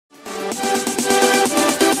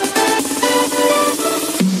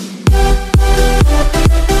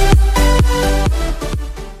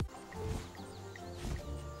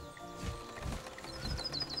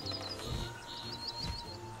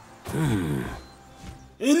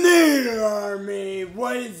Hey Army,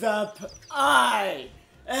 what is up? I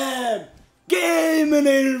am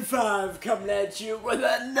Inator 5 coming at you with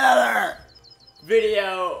another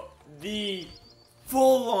video, the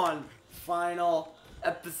full-on final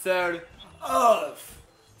episode of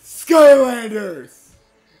Skylanders,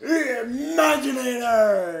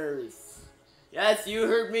 Imaginators. Yes, you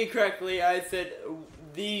heard me correctly, I said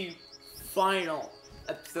the final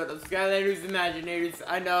episode of Skylanders Imaginators.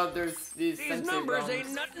 I know there's these numbers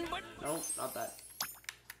ain't nothing but... No, not that.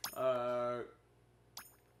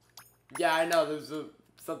 Yeah, I know there's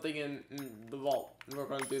something in the vault. We're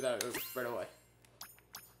gonna do that right away.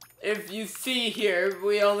 If you see here,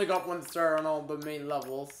 we only got 1 star on all the main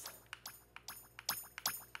levels.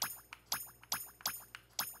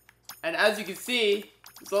 And as you can see,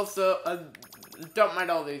 there's also a... Don't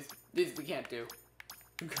mind all these. These we can't do.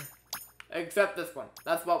 Except this one.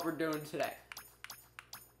 That's what we're doing today.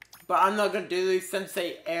 But I'm not gonna do these.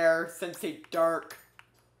 Sensei Air, Sensei Dark.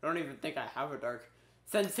 I don't even think I have a Dark.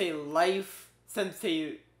 Sensei Life,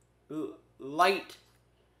 Sensei Light,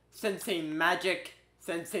 Sensei Magic,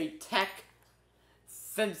 Sensei Tech,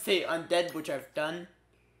 Sensei Undead, which I've done,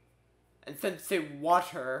 and Sensei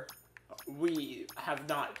Water, we have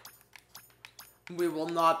not. We will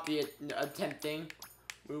not be attempting.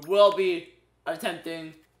 We will be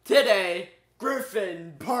attempting today,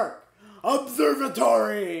 Gryphon Park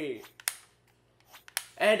Observatory!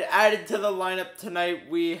 And added to the lineup tonight,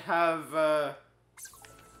 we have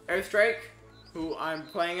Airstrike, who I'm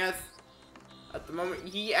playing as at the moment.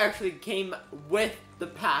 He actually came with the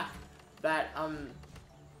pack that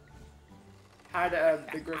had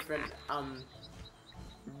the Gryphon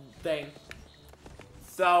thing.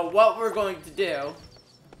 So what we're going to do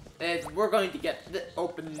is we're going to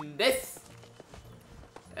open this.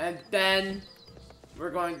 And then we're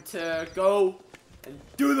going to go and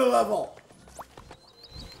do the level.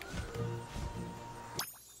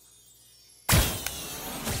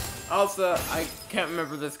 Also, I can't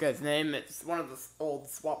remember this guy's name. It's one of the old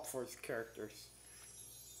Swap Force characters.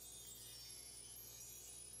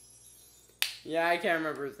 Yeah, I can't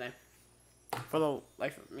remember his name. For the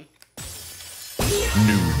life of me.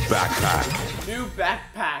 New backpack. New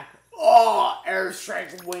backpack. Oh,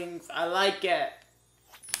 Airstrike wings. I like it.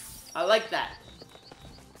 I like that.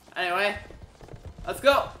 Anyway, let's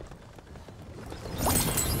go.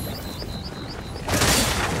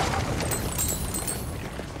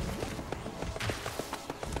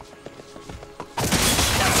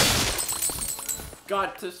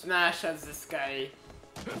 Got to smash as this guy.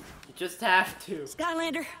 You just have to.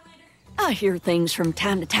 Skylander, I hear things from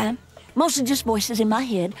time to time. Mostly just voices in my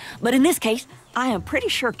head, but in this case, I am pretty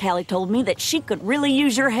sure Callie told me that she could really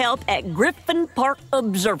use your help at Gryphon Park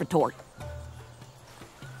Observatory.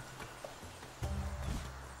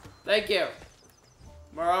 Thank you.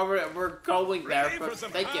 We're going there, Ready but for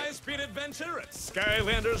some thank you. high-speed adventure at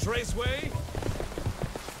Skylanders Raceway?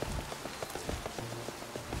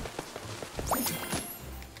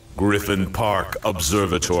 Gryphon Park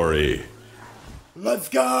Observatory. Let's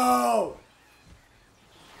go!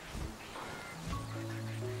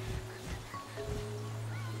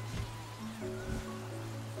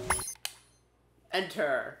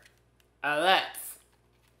 Enter. Let's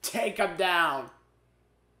take him down.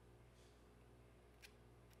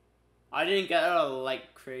 I didn't get a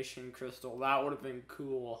light creation crystal. That would have been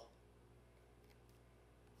cool.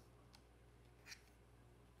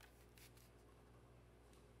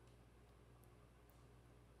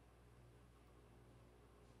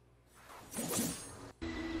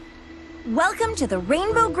 Welcome to the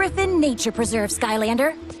Rainbow Gryphon Nature Preserve,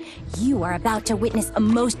 Skylander. You are about to witness a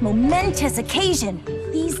most momentous occasion.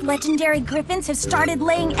 These legendary Gryphons have started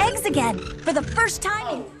laying eggs again for the first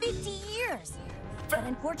time in 50 years. But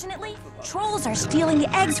unfortunately, trolls are stealing the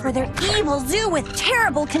eggs for their evil zoo with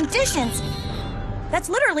terrible conditions. That's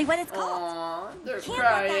literally what it's called. Aww, they're Can't let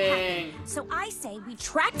that crying. happen. So I say we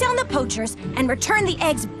track down the poachers and return the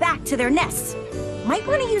eggs back to their nests. Might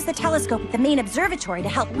want to use the telescope at the main observatory to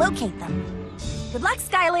help locate them. Good luck,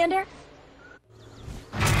 Skylander.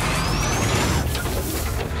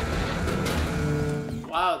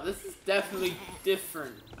 Wow, this is definitely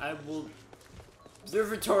different. I will...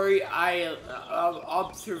 Observatory Island...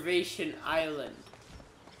 Observation Island.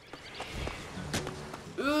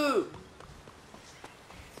 Ooh!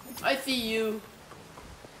 I see you.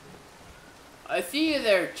 I see you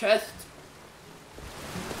there, chest.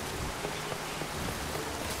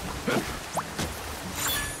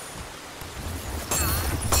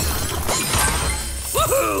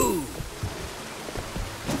 Woohoo!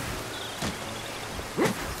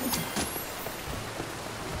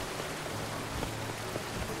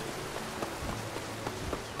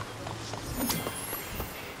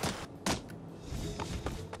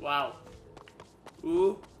 Wow.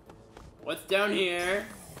 Ooh. What's down here?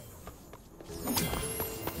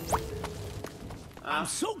 I'm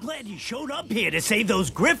so glad you showed up here to save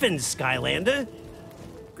those Gryphons, Skylander.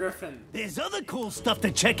 Gryphon. There's other cool stuff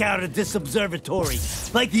to check out at this observatory,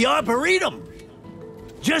 like the Arboretum.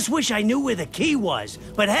 Just wish I knew where the key was,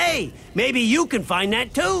 but hey, maybe you can find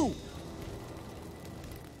that too.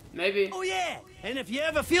 Maybe. Oh yeah, and if you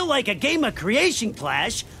ever feel like a game of Creation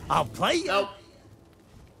Clash, I'll play you. Nope.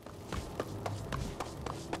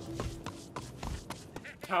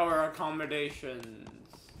 Tower accommodations.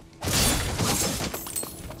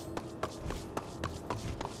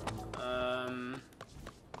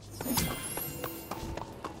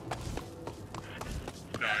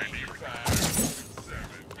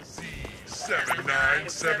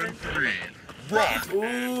 7973. Rock.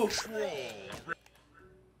 Ooh.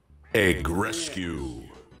 Egg rescue.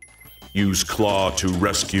 Use claw to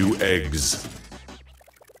rescue eggs.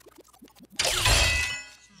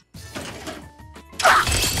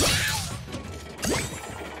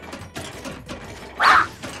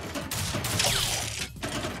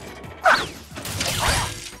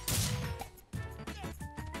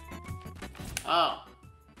 Oh.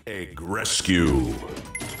 Egg rescue.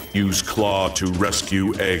 Use claw to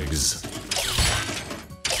rescue eggs.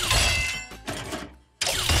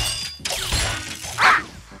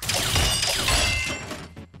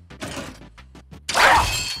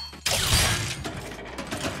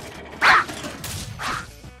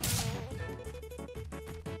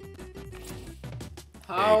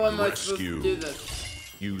 How am I supposed to do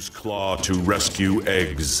this? Use claw to rescue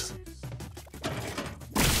eggs.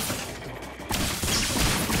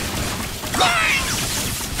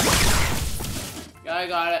 I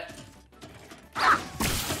got it.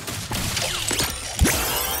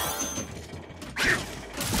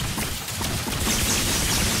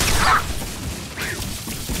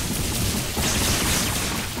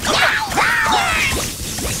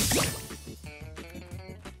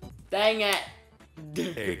 Dang it.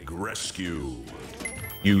 Egg rescue.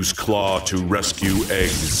 Use claw to rescue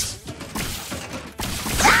eggs.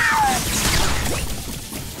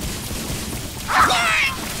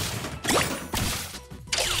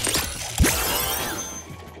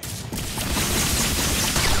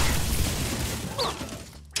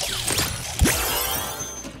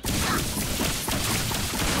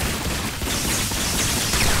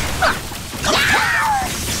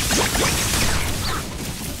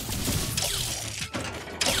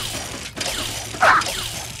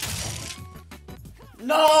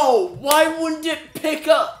 No! Why wouldn't it pick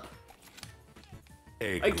up?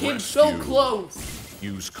 Egg I came rescue. so close.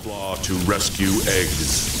 Use claw to rescue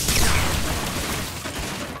eggs.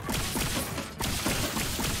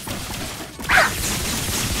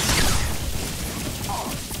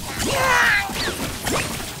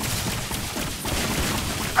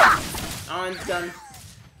 Oh, it's done.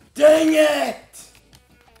 Dang it!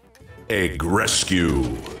 Egg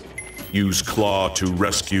rescue. Use claw to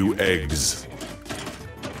rescue eggs.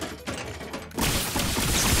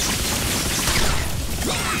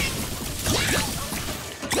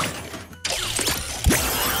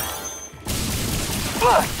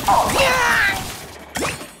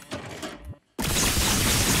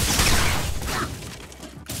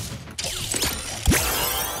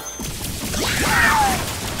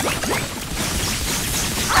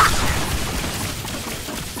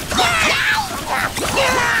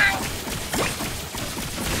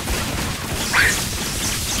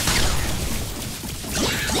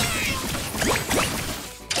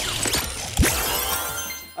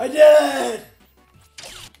 I did it!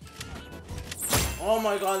 Oh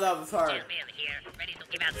my god, that was hard. Here, ready to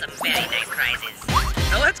give out some very nice prizes.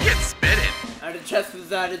 Now let's get spitting. And a chest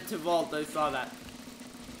was added to vault, I saw that.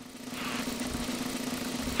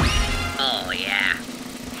 Oh yeah.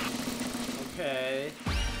 Okay.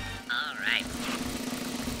 All right.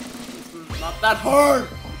 This was not that hard!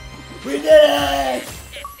 We did it!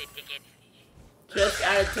 That's the ticket. Just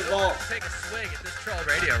added to vault. Take a swig at this troll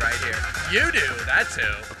radio right here. You do, that's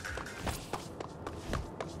who.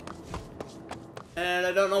 And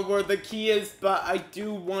I don't know where the key is, but I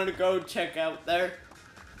do want to go check out there.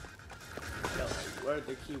 So, where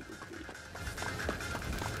the key would be.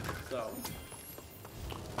 So,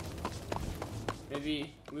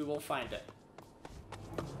 maybe we will find it.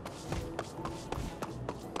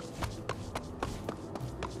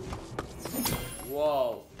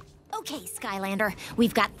 Whoa. Okay, Skylander,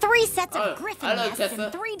 we've got 3 sets of Gryphon hello, nests Tessa.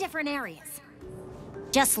 in 3 different areas.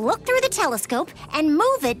 Just look through the telescope and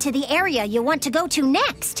move it to the area you want to go to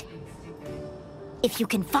next. If you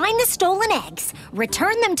can find the stolen eggs,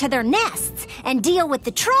 return them to their nests, and deal with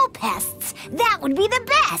the troll pests, that would be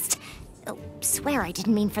the best! Oh, swear I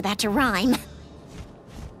didn't mean for that to rhyme.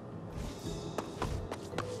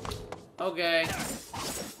 Okay.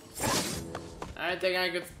 I think I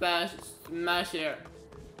could smash here.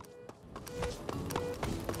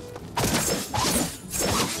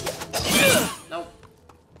 Nope.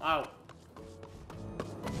 Wow.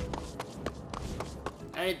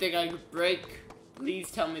 Anything I could break?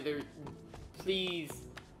 Please tell me there. Please.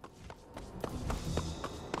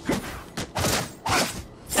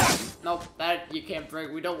 Nope, that you can't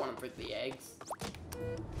break. We don't want to break the eggs.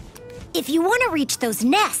 If you want to reach those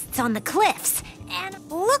nests on the cliffs, and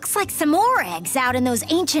looks like some more eggs out in those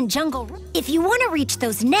ancient jungle. If you want to reach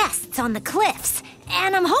those nests on the cliffs,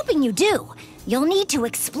 and I'm hoping you do, you'll need to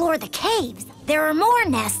explore the caves. There are more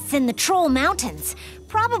nests in the Troll Mountains.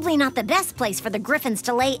 Probably not the best place for the Gryphons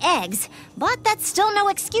to lay eggs, but that's still no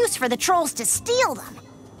excuse for the trolls to steal them.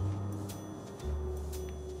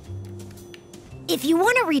 If you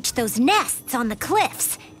want to reach those nests on the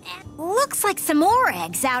cliffs, looks like some more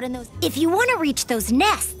eggs out in those. If you want to reach those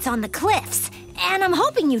nests on the cliffs, and I'm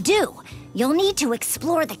hoping you do, you'll need to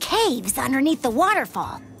explore the caves underneath the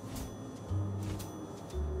waterfall.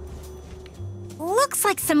 Looks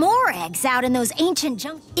like some more eggs out in those ancient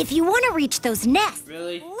jungle. If you want to reach those nests,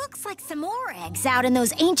 Really? Looks like some more eggs out in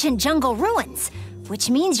those ancient jungle ruins, which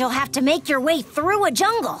means you'll have to make your way through a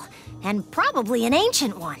jungle, and probably an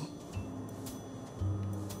ancient one.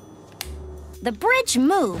 The bridge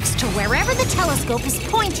moves to wherever the telescope is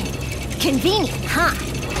pointing. Convenient, huh?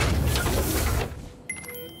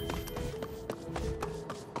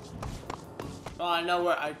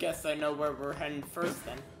 Well, I guess I know where we're heading first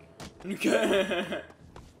then.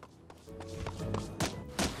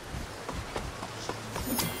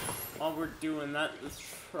 While we're doing that, let's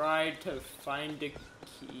try to find a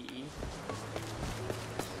key.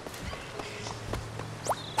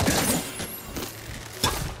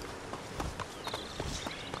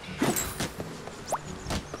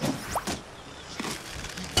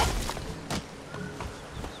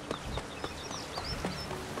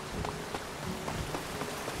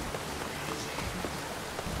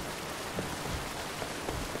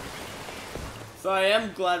 So I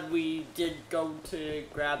am glad we did go to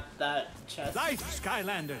grab that chest. Life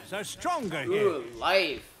Skylanders are stronger here. Ooh,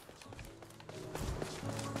 life.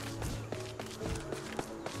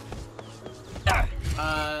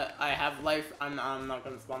 I have life. I'm not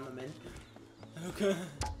gonna spawn them in. Okay.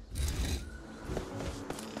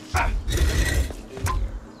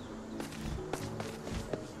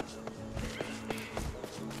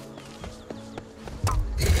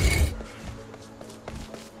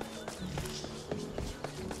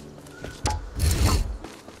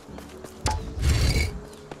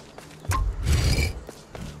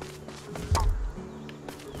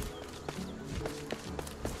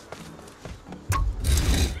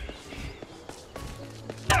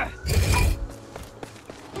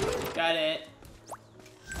 Got it.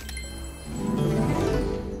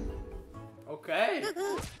 Okay.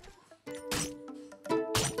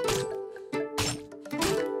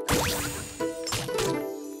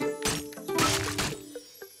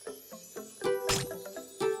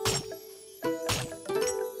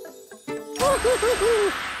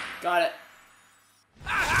 Got it.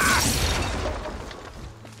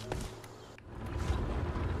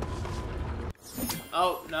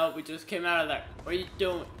 Oh, no, we just came out of there. What are you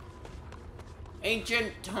doing?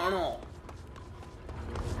 Ancient tunnel.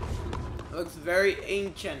 Looks very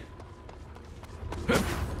ancient. And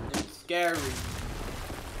scary.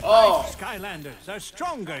 Oh! Skylanders are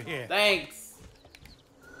stronger here. Thanks.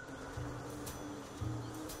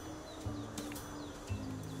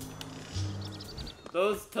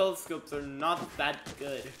 Those telescopes are not that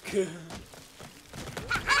good.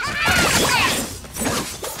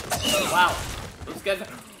 Wow. Those guys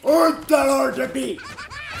aren't that hard to beat.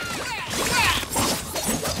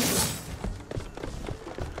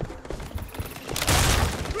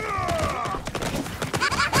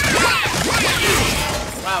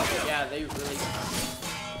 Wow, yeah, they really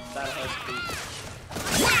that hard to beat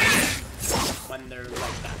when they're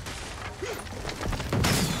like that.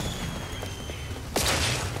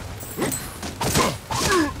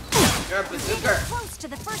 You're a bazooker. Close to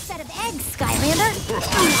the first set of eggs, Skylander.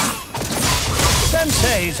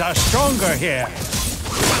 Senseis are stronger here.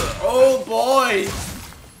 Oh boy!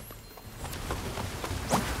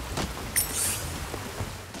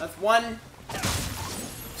 That's one.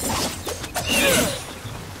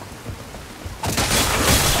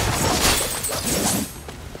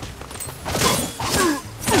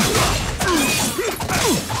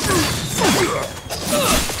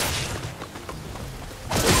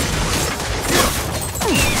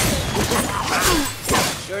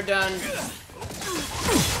 You're done.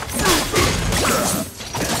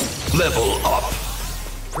 Level up.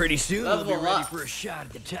 Pretty soon we'll be Level ready up. for a shot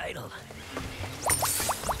at the title.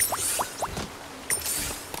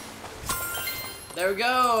 There we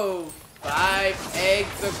go. 5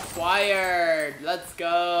 eggs acquired. Let's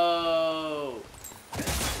go.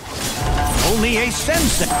 Only a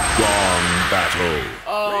sensei. Gong battle.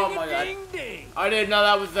 Oh my god. I didn't know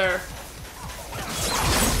that was there.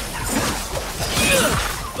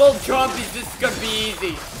 Full trophies, this is gonna be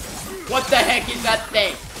easy. What the heck is that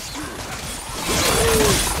thing?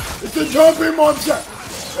 It's a trophy monster!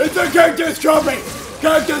 It's a cactus trophy!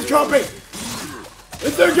 Cactus trophy!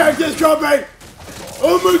 It's a cactus trophy!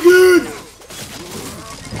 Oh my god!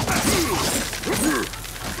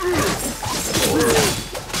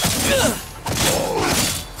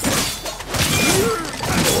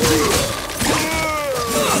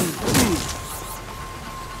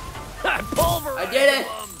 I did it!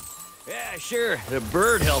 Yeah, sure. The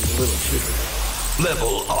bird helped a little too.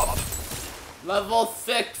 Level up. Level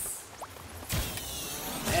 6.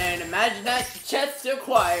 And Imaginators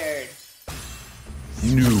acquired.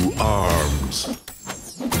 New arms.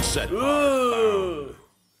 Set. Ooh.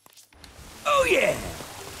 Oh yeah.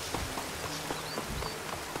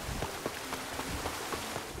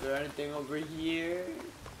 Is there anything over here?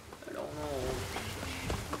 I don't know.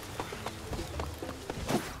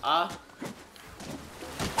 Ah.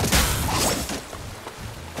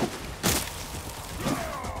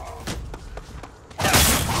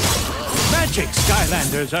 Magic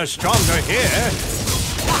Skylanders are stronger here.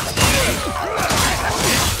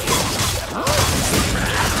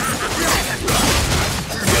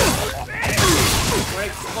 We're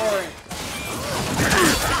exploring.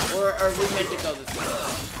 Or are we meant to go this way?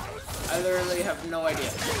 I literally have no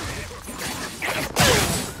idea.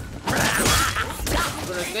 I'm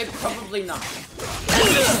gonna say probably not.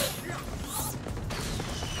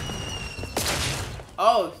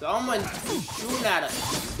 Oh, someone's shooting at us.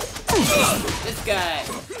 This guy.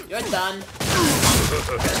 You're done.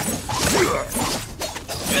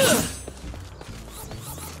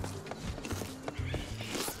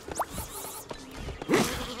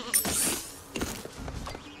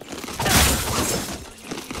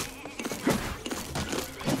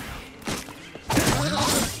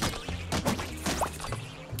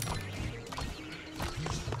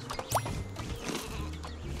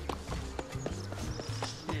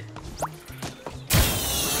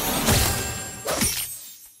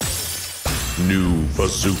 New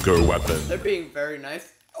bazooka weapon. They're being very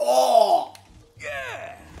nice. Oh!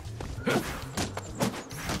 Yeah.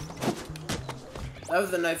 That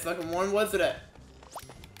was a nice looking one, wasn't it?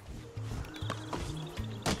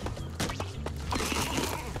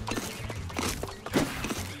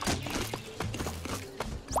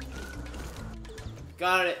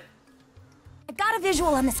 Got it. I got a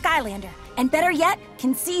visual on the Skylander, and better yet,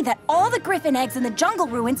 can see that all the Gryphon eggs in the jungle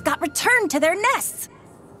ruins got returned to their nests.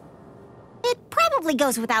 It probably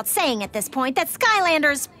goes without saying at this point that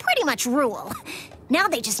Skylanders pretty much rule. Now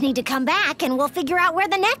they just need to come back and we'll figure out where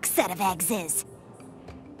the next set of eggs is.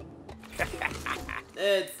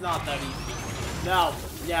 It's not that easy. No.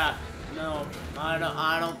 Yeah. No.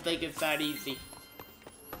 I don't think it's that easy.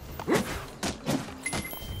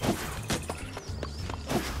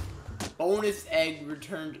 Bonus egg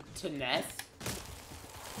returned to nest.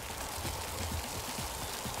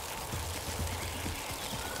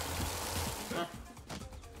 Huh.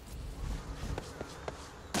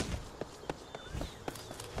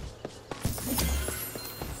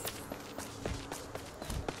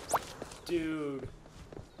 Dude.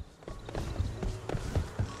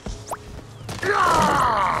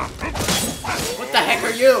 What the heck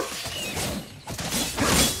are you?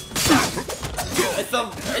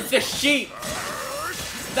 It's a sheep.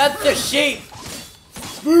 That's the sheep.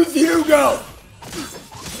 Where's Hugo?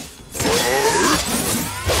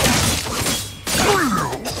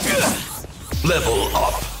 Level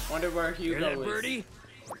up. Wonder where Hear Hugo that, is. birdie?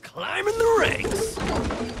 We're climbing the ranks.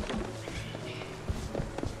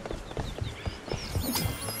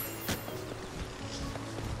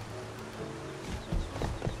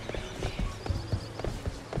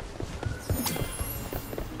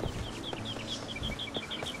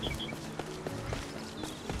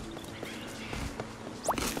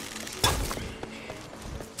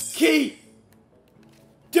 Key!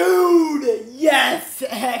 Dude! Yes!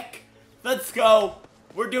 Heck! Let's go!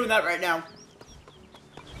 We're doing that right now.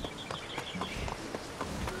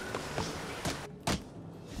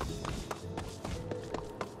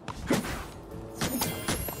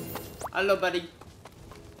 Hello, buddy.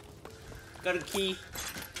 Got a key.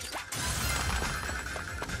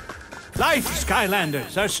 Life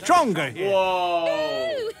Skylanders are stronger here. Whoa.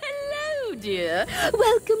 Oh, hello, dear.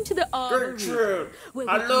 Welcome to the Arboretum. Gertrude. Where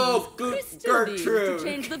I we love use crystal beams Gertrude. to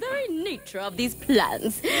change the very nature of these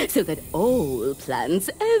plants, so that all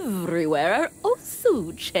plants everywhere are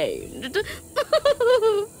also changed.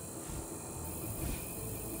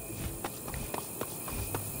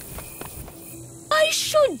 I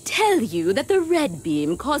should tell you that the red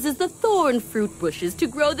beam causes the thorn fruit bushes to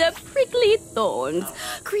grow their prickly thorns,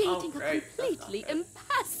 creating a completely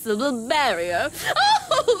impassable barrier.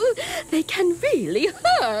 Oh, they can really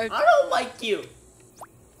hurt. I don't like you.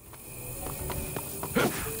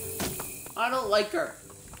 I don't like her.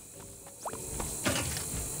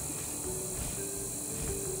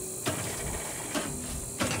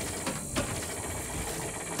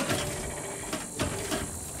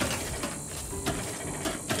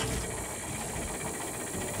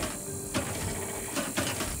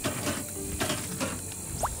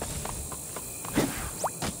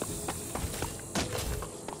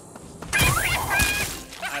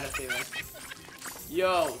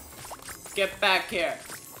 Yo, get back here.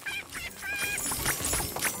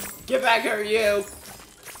 Get back here, you.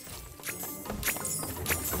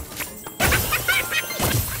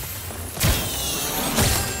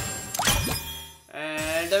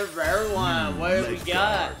 And a rare one. What do we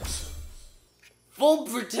got? Full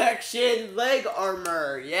protection leg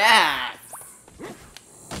armor. Yeah.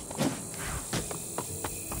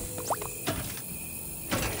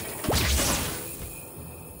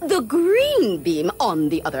 The green beam, on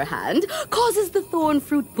the other hand, causes the thorn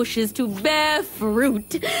fruit bushes to bear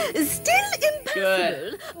fruit. Still impassable,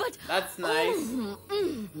 Good. But that's nice.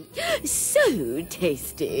 So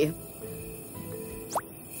tasty.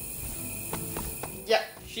 Yeah,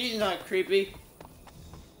 she's not creepy.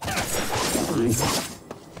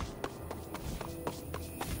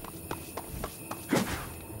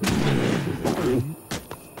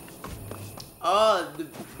 Oh,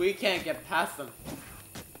 we can't get past them.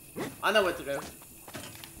 I know what to do.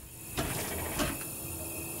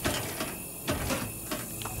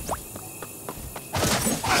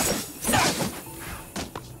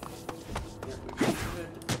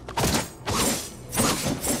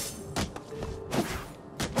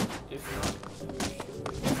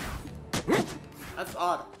 That's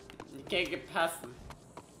odd. You can't get past them.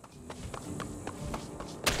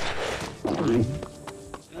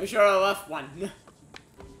 I'm sure I left one.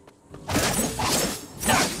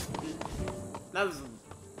 That was...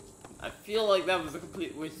 I feel like that was a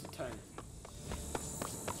complete waste of time.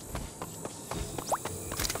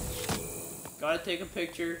 Gotta take a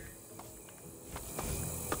picture.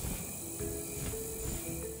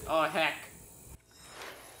 Oh, heck.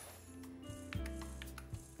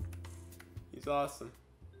 He's awesome.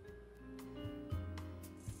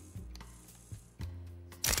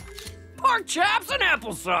 Pork chops and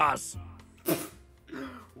applesauce.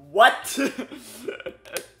 What?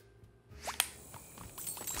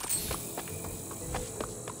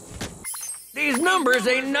 These numbers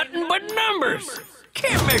ain't nothing but numbers.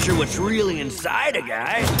 Can't measure what's really inside a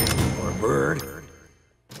guy or a bird.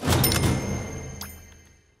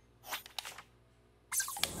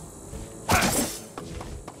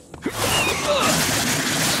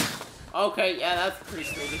 Okay, yeah, that's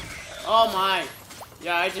pretty creepy. Oh my.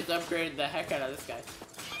 Yeah, I just upgraded the heck out of this guy.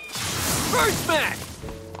 First smack.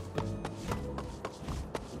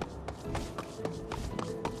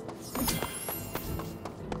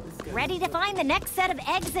 Ready to find the next set of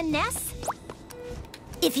eggs and nests?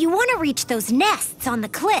 If you want to reach those nests on the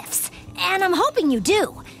cliffs, and I'm hoping you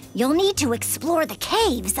do, you'll need to explore the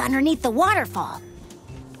caves underneath the waterfall.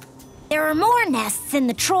 There are more nests in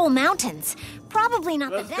the Troll Mountains. Probably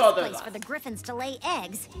not the best place for the Gryphons to lay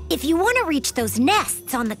eggs. If you want to reach those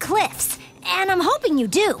nests on the cliffs, and I'm hoping you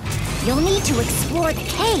do, you'll need to explore the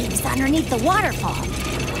caves underneath the waterfall.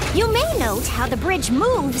 You may note how the bridge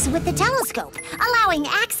moves with the telescope, allowing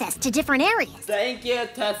access to different areas. Thank you,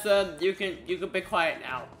 Tessa. You can be quiet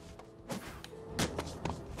now.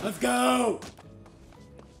 Let's go!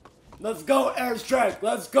 Let's go, airstrike!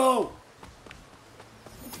 Let's go!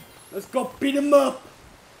 Let's go beat him up!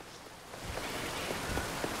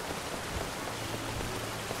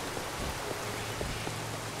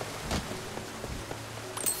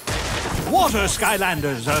 Water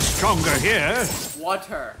Skylanders are stronger here.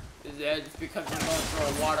 Water. It's because I'm going through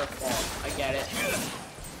a waterfall. I get it.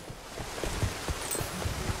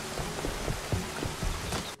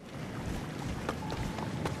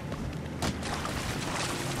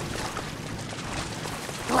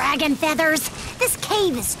 Dragon feathers! This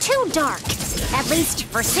cave is too dark. At least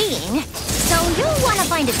for seeing. So you'll want to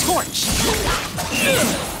find a torch.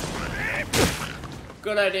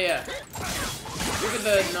 Good idea. Look at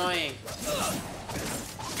the annoying.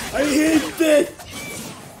 I hate this!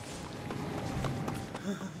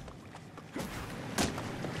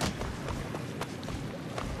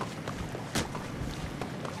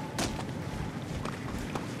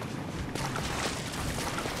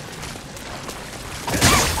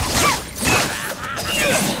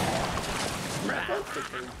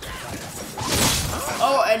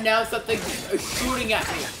 Oh, and now something's shooting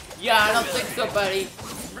at me. Yeah, I don't think so, buddy.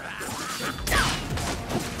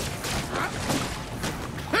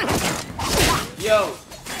 Yo.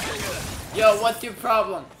 Yo, what's your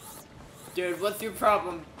problem? Dude, what's your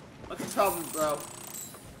problem? What's the problem, bro?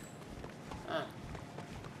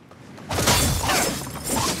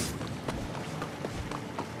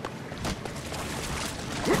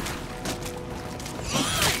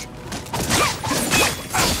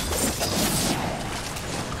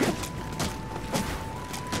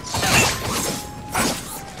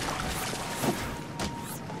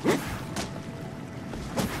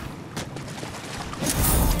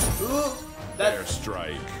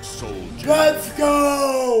 Airstrike, soldier. Let's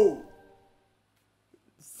go!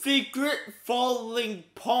 Secret falling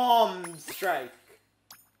palm strike.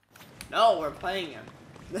 No, we're playing him.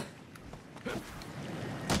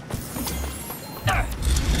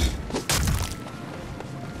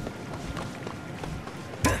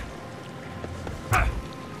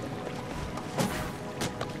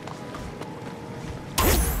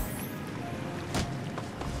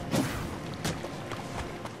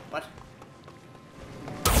 What?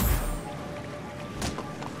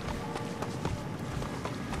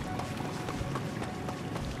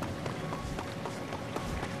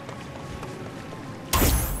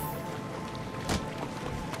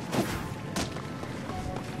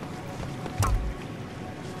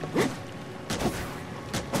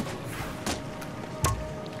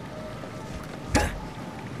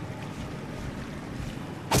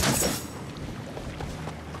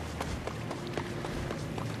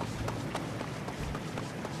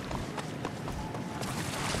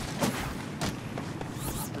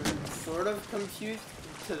 Sort of confused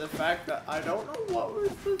to the fact that I don't know what we're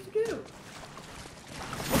supposed to do.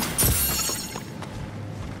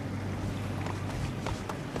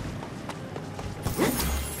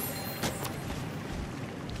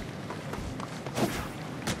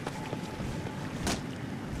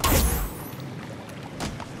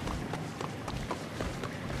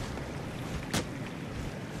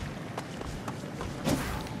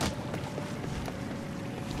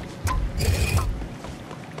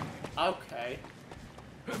 Okay.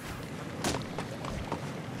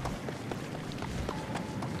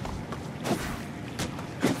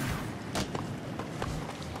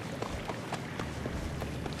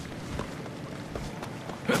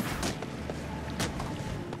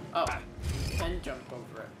 Oh, and jump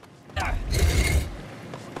over it.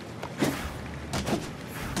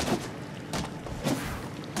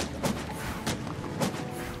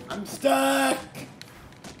 I'm stuck!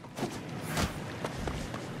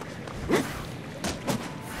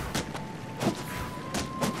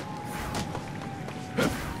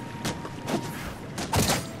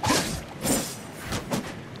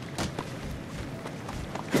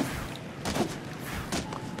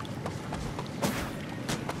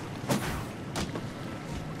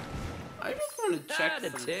 The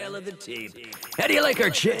tail of the tape. How do you like our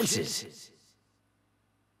chances?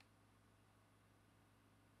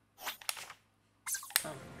 Oh,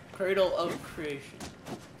 Cradle of Creation.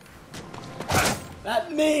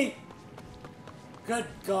 That me! Good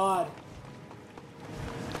God.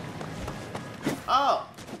 Oh!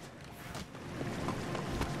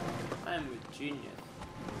 I am a genius.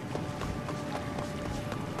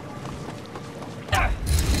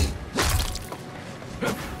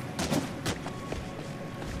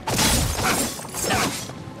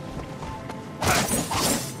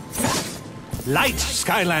 Light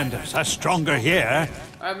Skylanders are stronger here.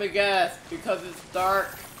 I'm a guess, because it's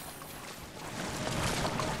dark.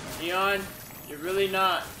 Neon, you're really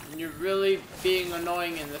not. And you're really being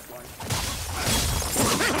annoying in this one.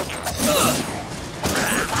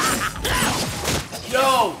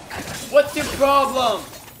 Yo! What's your problem?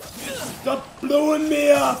 Stop blowing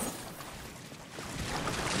me up!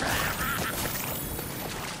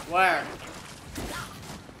 Where?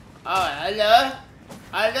 Oh, hello?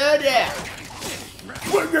 Hello there!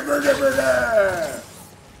 We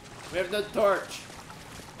have the torch.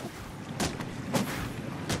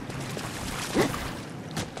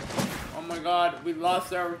 Oh my God, we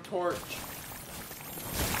lost our torch.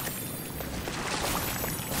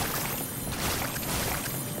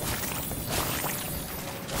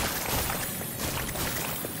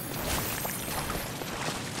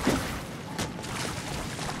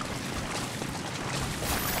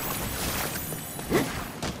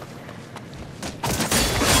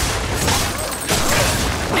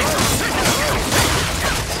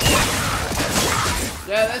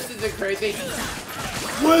 Yeah, this isn't crazy.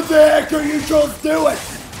 What the heck are you trolls doing?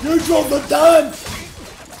 You trolls are done!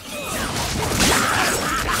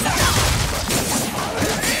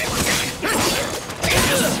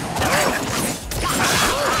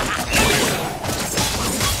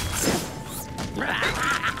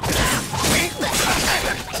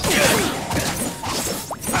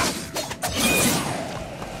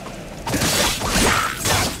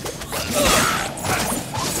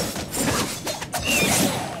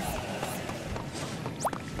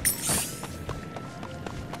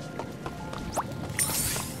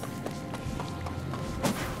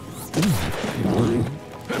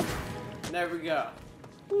 There we go.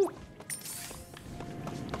 Woo.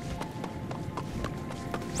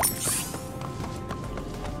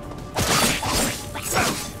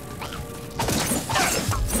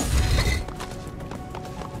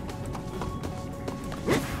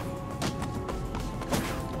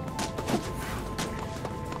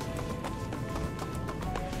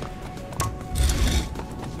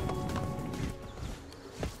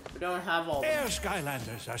 We don't have all. Air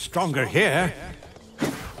Skylanders are stronger here.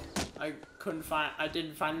 I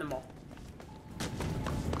didn't find them all.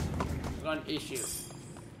 Got an issue.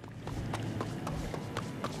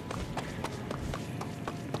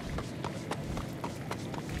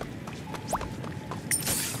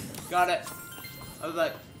 Got it. I was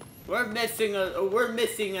like, we're missing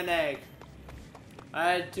an egg.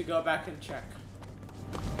 I had to go back and check.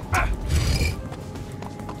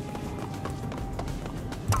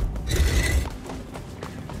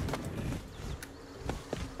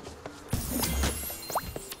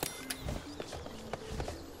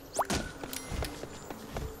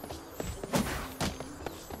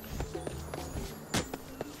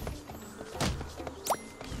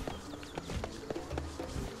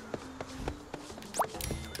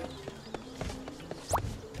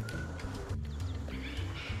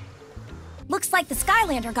 Looks like the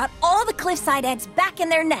Skylander got all the cliffside eggs back in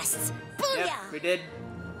their nests. Booyah! Yep, we did.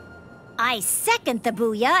 I second the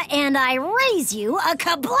booyah, and I raise you a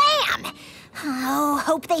kablam! Oh,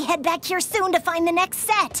 hope they head back here soon to find the next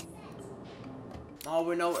set. Oh,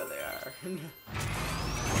 we know where they are.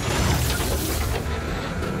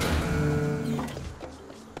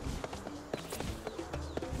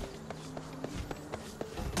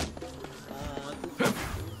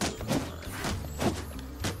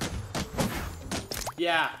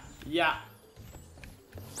 Yeah.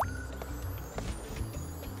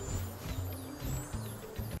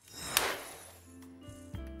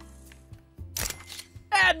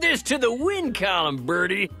 Add this to the win column,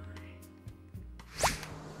 Birdie.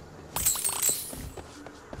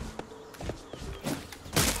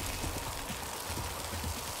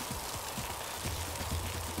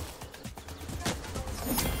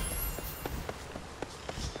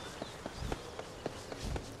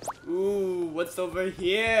 Ooh, what's over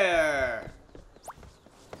here?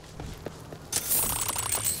 Is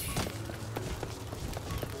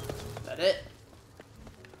that it?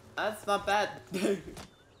 That's not bad.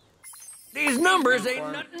 These numbers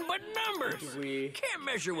ain't nothing but numbers. We can't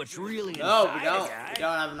measure what's really inside. No, we don't. We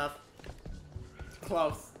don't have enough. It's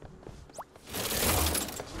close.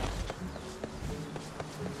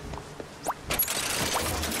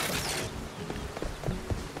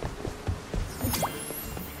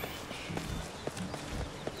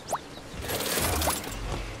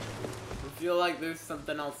 I feel like there's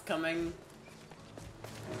something else coming.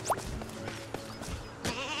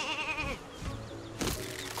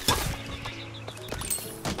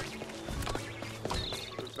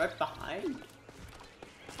 Right behind.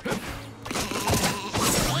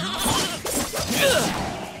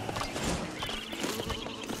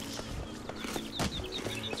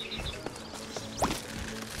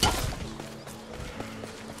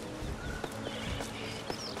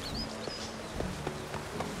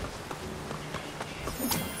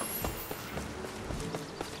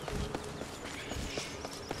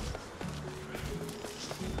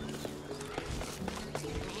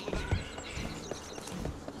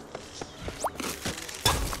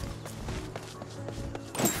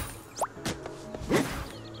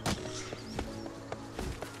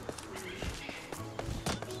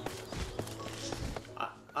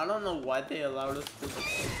 I don't know why they allowed us to.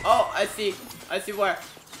 Oh, I see. I see where.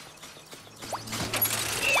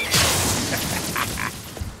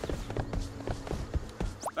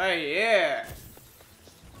 Right here.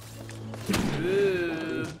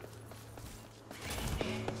 Ooh.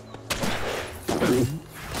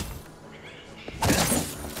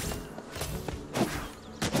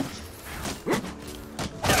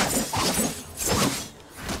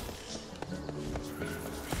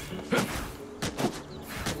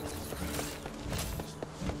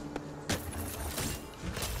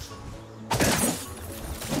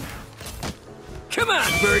 Come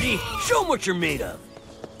on, Birdie. Show 'em what you're made of.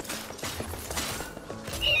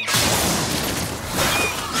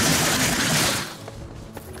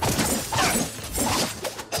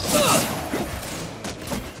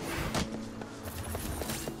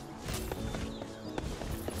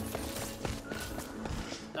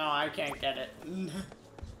 No, I can't get it.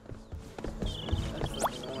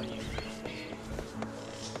 That's annoying.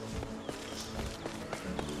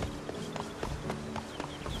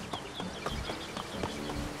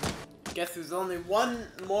 Guess there's only one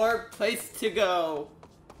more place to go.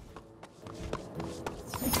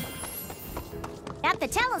 Got the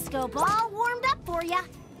telescope all warmed up for ya.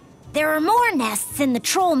 There are more nests in the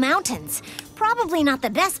Troll Mountains. Probably not the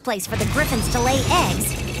best place for the Gryphons to lay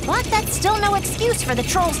eggs, but that's still no excuse for the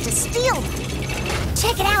trolls to steal them.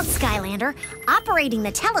 Check it out, Skylander. Operating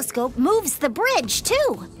the telescope moves the bridge,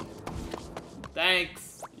 too.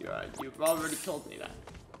 Thanks. You've already told me that.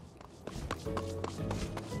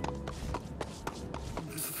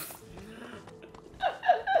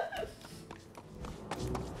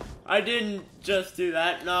 I didn't just do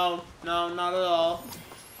that. No, not at all.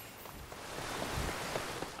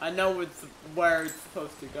 I know where it's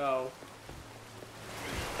supposed to go.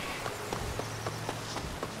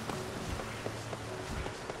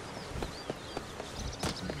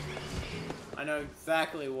 I know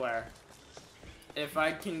exactly where. If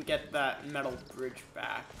I can get that metal bridge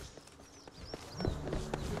back.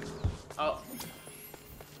 Oh.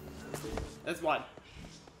 There's one.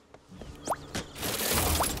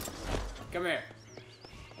 Come here.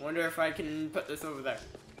 I wonder if I can put this over there.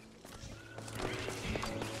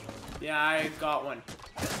 Yeah, I got one.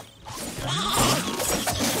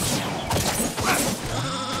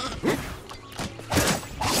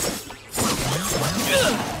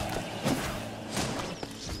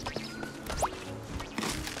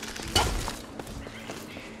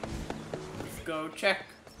 Let's go check.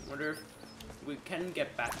 Wonder if we can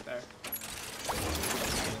get back there.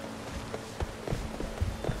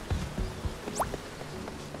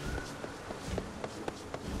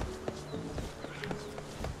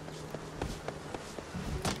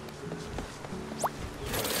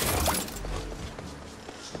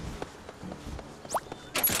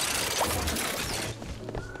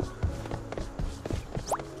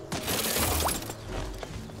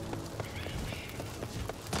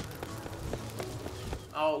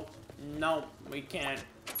 Oh, no, we can't.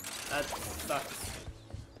 That sucks.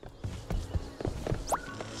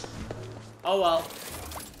 Oh well.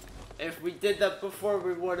 If we did that before,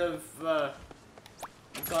 we would have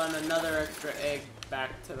gotten another extra egg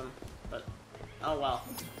back to them. But, oh well.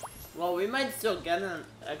 Well, we might still get an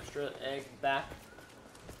extra egg back.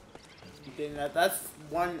 Doing that. That's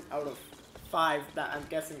 1 out of 5 that I'm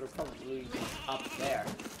guessing are probably up there.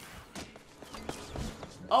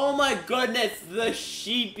 Oh my goodness, the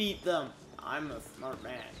sheep eat them. I'm a smart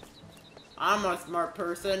man. I'm a smart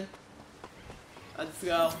person. Let's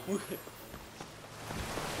go. Let's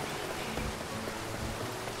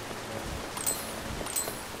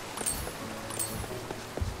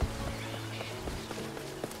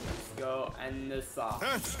go end this off.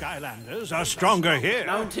 Earth Skylanders are stronger here.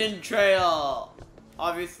 Mountain Trail.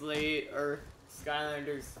 Obviously, Earth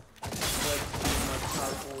Skylanders like more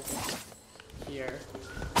powerful here.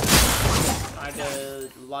 Kinda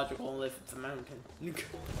logical if it's a mountain.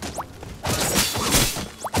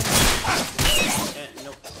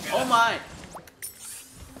 Nope. Oh my!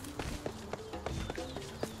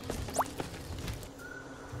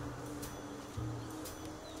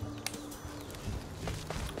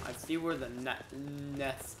 I see where the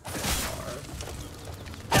nests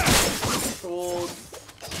are. Trolls.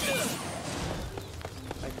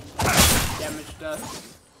 Like, damaged us.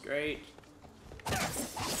 Great.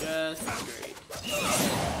 Just great. This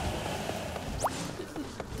is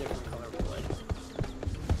a different color wood.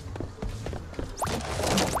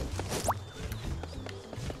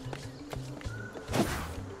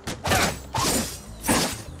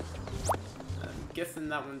 I'm guessing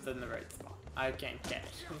that one's in the right spot. I can't get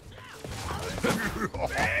it.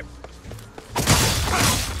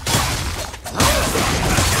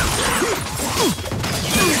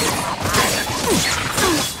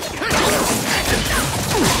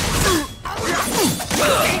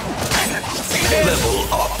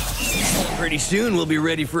 Level up. Pretty soon we'll be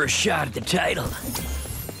ready for a shot at the title.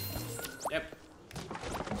 Yep.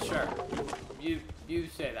 Sure. You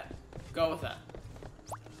say that. Go with that.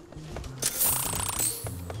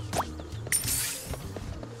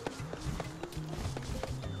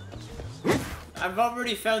 I've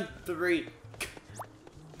already found 3.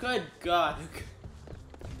 Good God.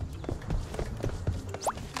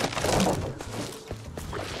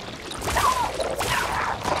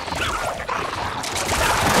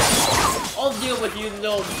 I'll deal with you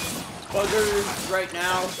little buggers right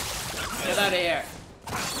now. Get out of here.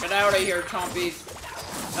 Get out of here, chompies.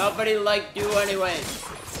 Nobody liked you anyways.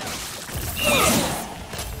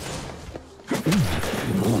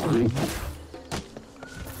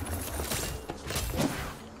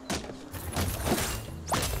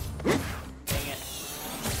 Dang it.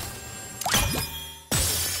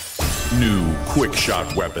 New quick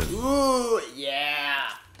shot weapon. Ooh, yeah.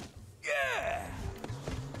 Yeah.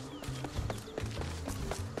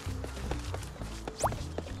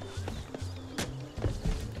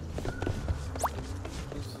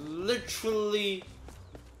 Literally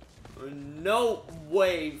no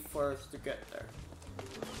way for us to get there.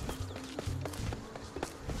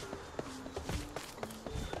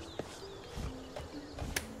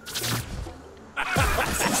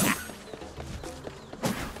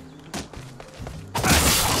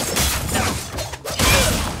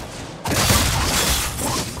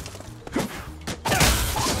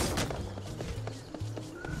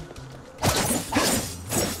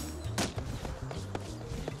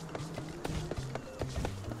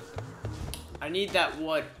 I need that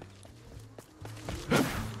wood.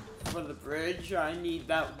 For the bridge, I need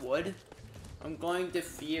that wood. I'm going to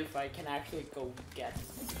see if I can actually go get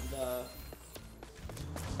the...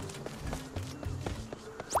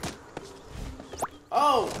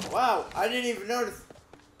 Oh, wow, I didn't even notice.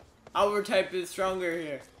 Our type is stronger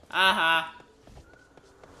here. Aha.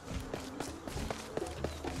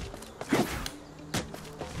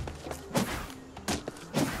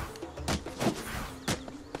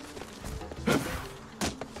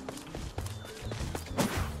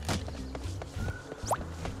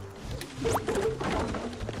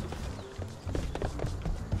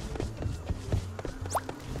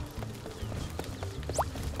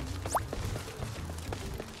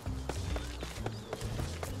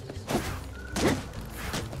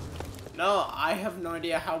 No, I have no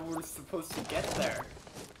idea how we're supposed to get there.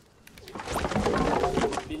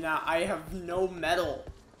 Now I have no metal.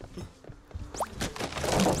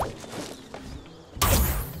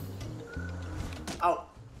 Oh.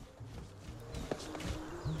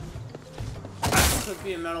 Could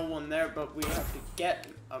be a metal one there, but we have to get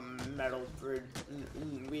a metal bridge.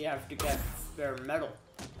 We have to get spare metal.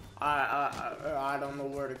 I don't know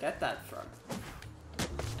where to get that from.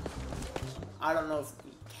 I don't know if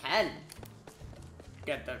we can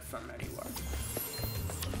get that from anywhere.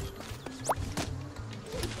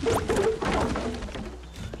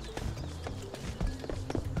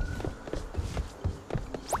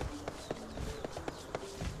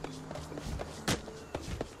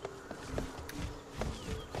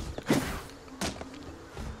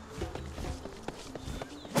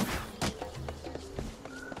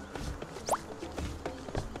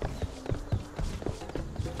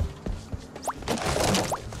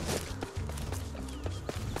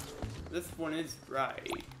 This one is right.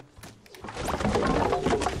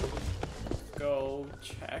 Go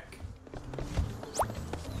check.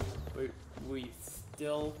 But we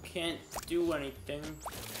still can't do anything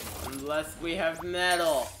unless we have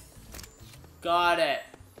metal. Got it.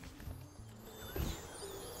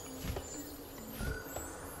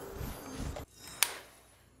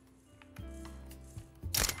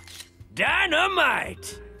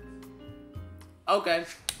 Dynamite! Okay,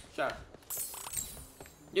 sure.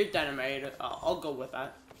 You're dynamite. I'll go with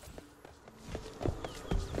that.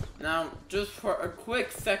 Now, just for a quick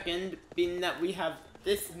second, being that we have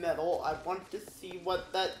this metal, I want to see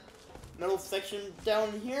what that metal section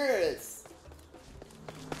down here is.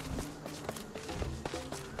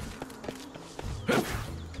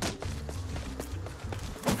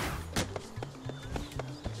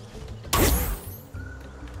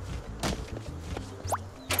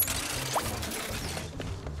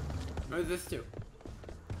 Where's this to?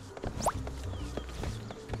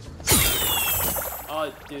 Oh,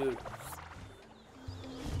 dude.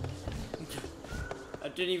 I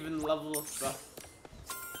didn't even level up stuff.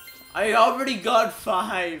 I already got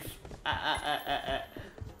 5.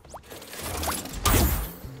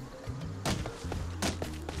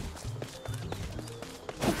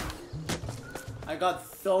 I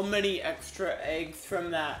got so many extra eggs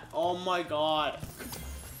from that. Oh my god.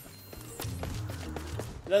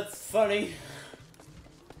 That's funny.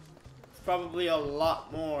 It's probably a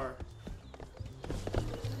lot more.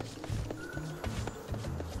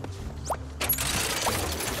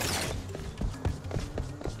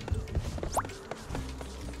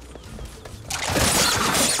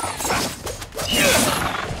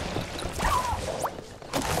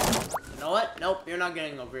 Nope, you're not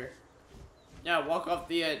getting over here. Yeah, walk off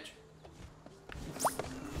the edge.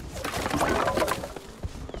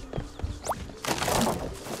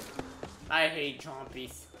 I hate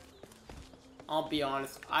chompies. I'll be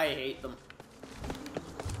honest, I hate them.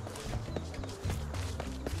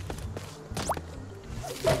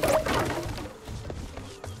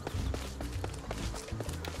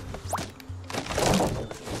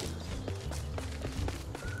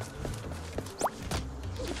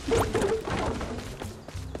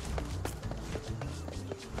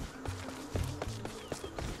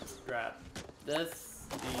 Grab this,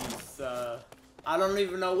 these, I don't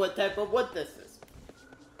even know what type of wood this is.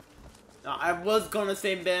 Now, I was gonna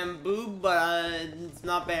say bamboo, but it's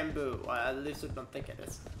not bamboo. At least I don't think it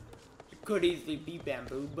is. It could easily be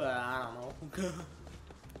bamboo, but I don't know.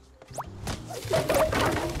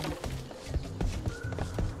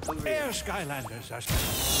 Air Skylanders are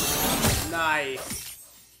nice.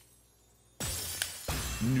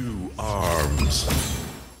 New arms.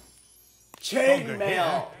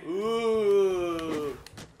 Chainmail. Ooh.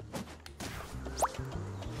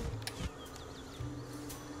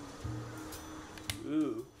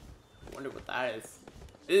 Ooh. I wonder what that is.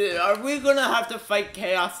 Are we gonna have to fight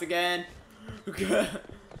chaos again?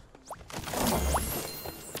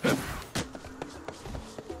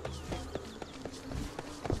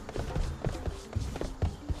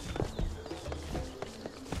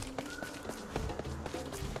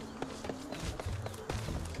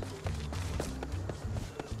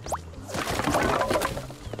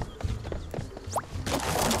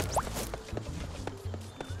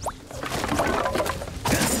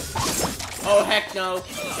 Oh heck no,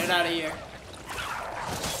 get out of here.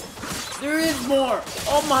 There is more!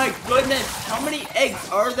 Oh my goodness, how many eggs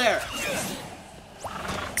are there?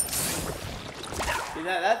 See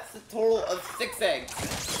that's a total of 6 eggs.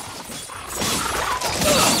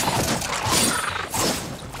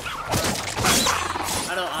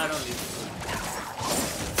 I don't need food.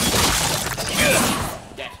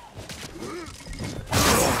 Dead.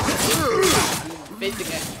 I'm facing a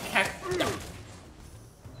cactus.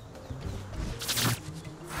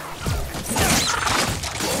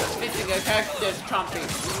 Cactus chomping.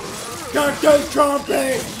 Cactus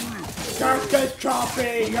chomping! Cactus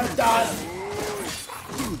chomping! You're done!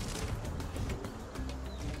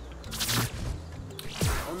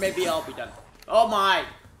 Or maybe I'll be done. Oh my!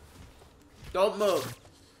 Don't move.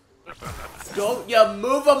 Don't you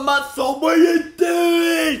move a muscle! What are you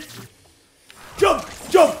doing? Jump!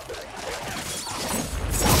 Jump!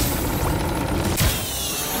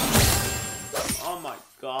 Oh my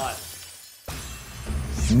god.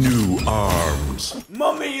 New arms.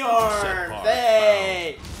 Mummy arms!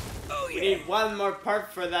 Hey! Oh, yeah. We need one more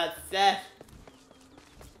part for that set.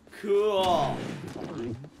 Cool.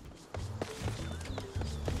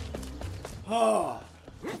 Oh.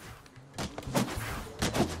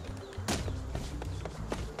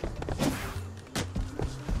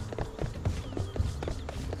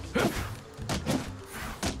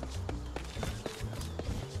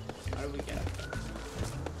 How do we get up there?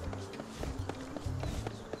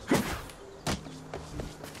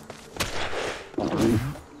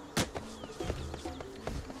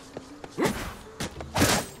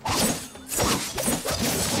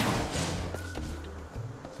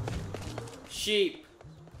 Sheep.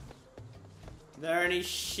 Are there any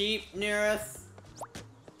sheep near us?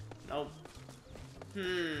 Nope.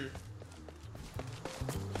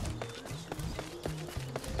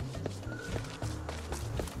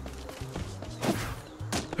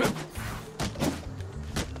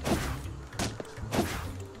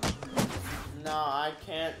 No, I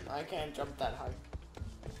can't jump that high.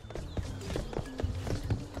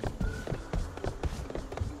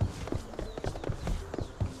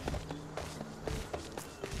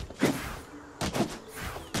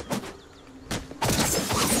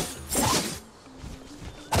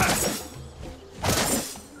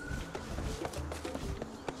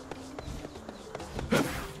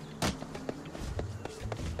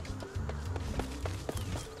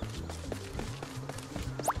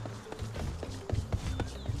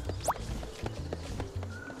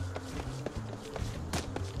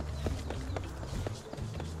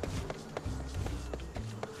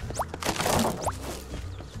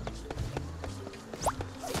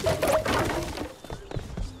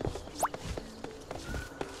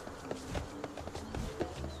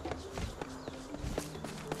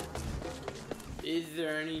 Is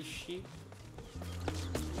there any sheep?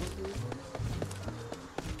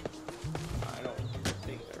 I don't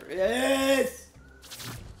think there is.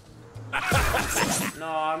 No,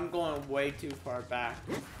 I'm going way too far back.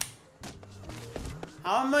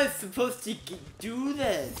 How am I supposed to do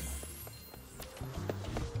this?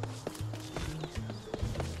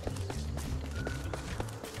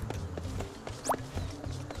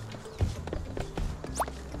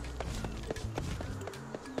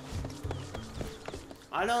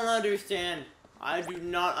 I don't understand. I do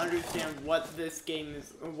not understand what this game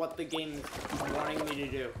is, or what the game is wanting me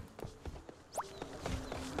to do.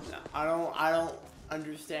 I don't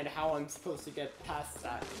understand how I'm supposed to get past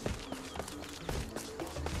that.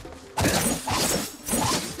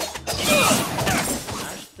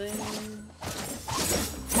 Smash thing.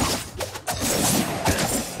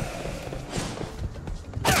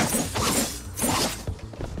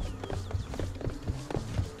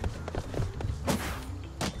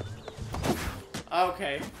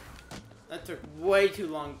 Okay, that took way too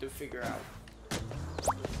long to figure out.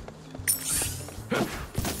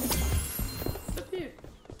 That's weird.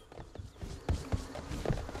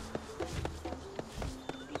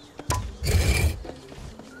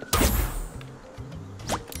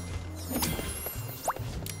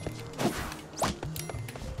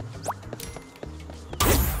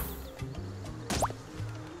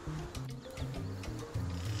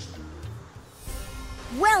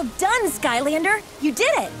 Well done, Skylander! You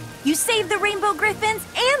did it! You saved the rainbow griffins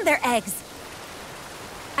and their eggs!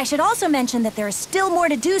 I should also mention that there is still more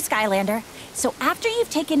to do, Skylander. So after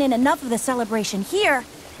you've taken in enough of the celebration here,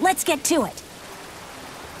 let's get to it.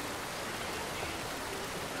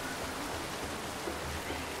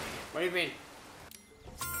 What do you mean?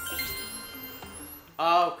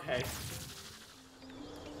 Okay.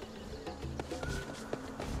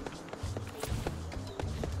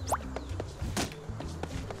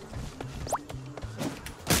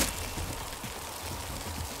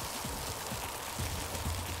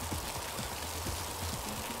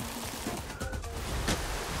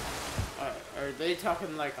 Are they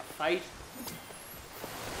talking like a fight?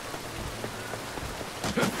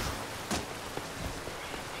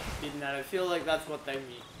 I feel like that's what they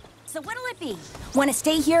mean. So what'll it be? Want to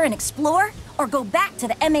stay here and explore, or go back to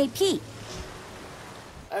the MAP?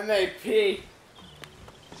 MAP.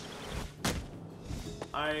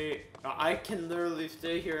 I can literally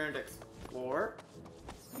stay here and explore.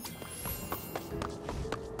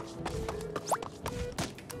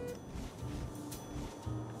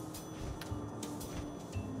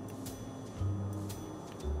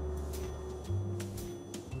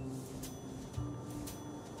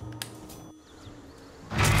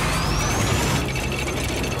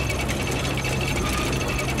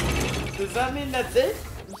 Does that mean that's it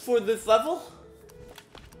for this level?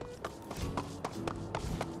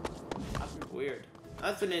 That's weird.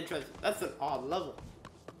 That's an odd level.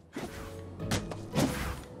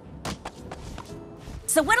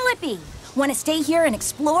 So what'll it be? Want to stay here and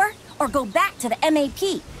explore, or go back to the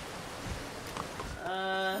MAP?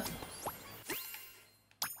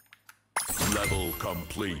 Level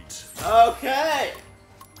complete. Okay.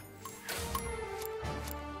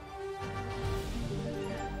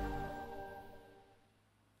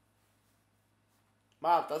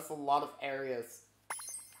 Wow, that's a lot of areas.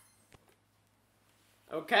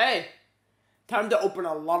 Okay. Time to open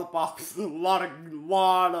a lot of boxes, a lot of,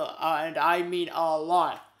 and I mean a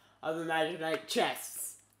lot of Imaginate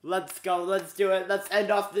chests. Let's go, let's do it. Let's end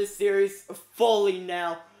off this series fully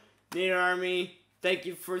now. Inator Army, thank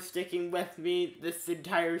you for sticking with me this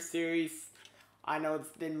entire series. I know it's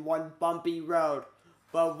been one bumpy road,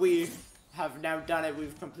 but we have now done it.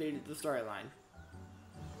 We've completed the storyline.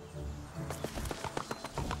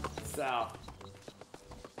 So,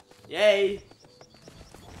 yay!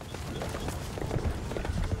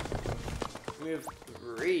 We have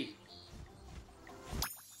 3.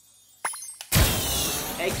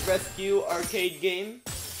 Egg Rescue arcade game.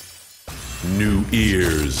 New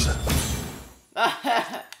ears.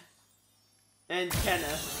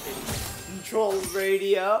 Antenna. Control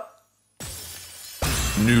radio.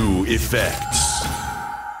 New effects.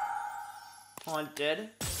 Haunted.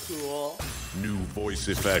 Cool. New voice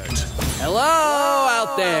effect. Hello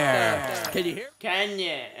out there. Can you hear? Can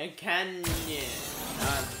you?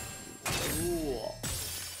 Cool.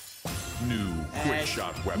 New quick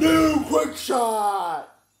shot weapon. New quick shot.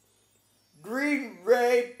 Green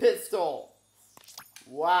ray pistol.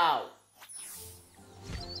 Wow.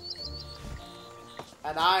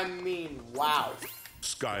 And I mean wow.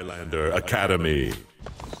 Skylander Academy.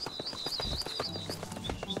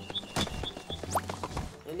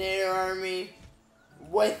 Inator Army,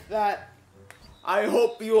 with that, I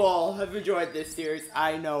hope you all have enjoyed this series.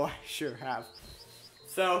 I know I sure have.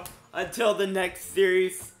 So, until the next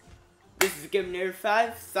series, this is Imaginators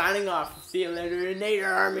 5 signing off. See you later, Inator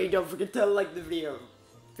Army. Don't forget to like the video,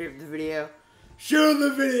 favorite the video, share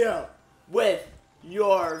the video with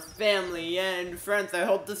your family and friends. I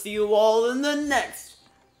hope to see you all in the next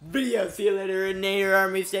video. See you later, Inator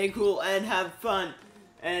Army. Stay cool and have fun.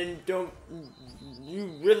 And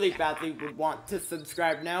you really badly would want to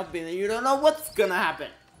subscribe now, being that you don't know what's gonna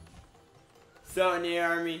happen. So, Inator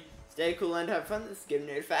Army, stay cool and have fun. This is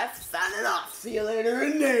Inator Fast, signing off. See you later,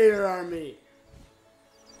 Inator Army.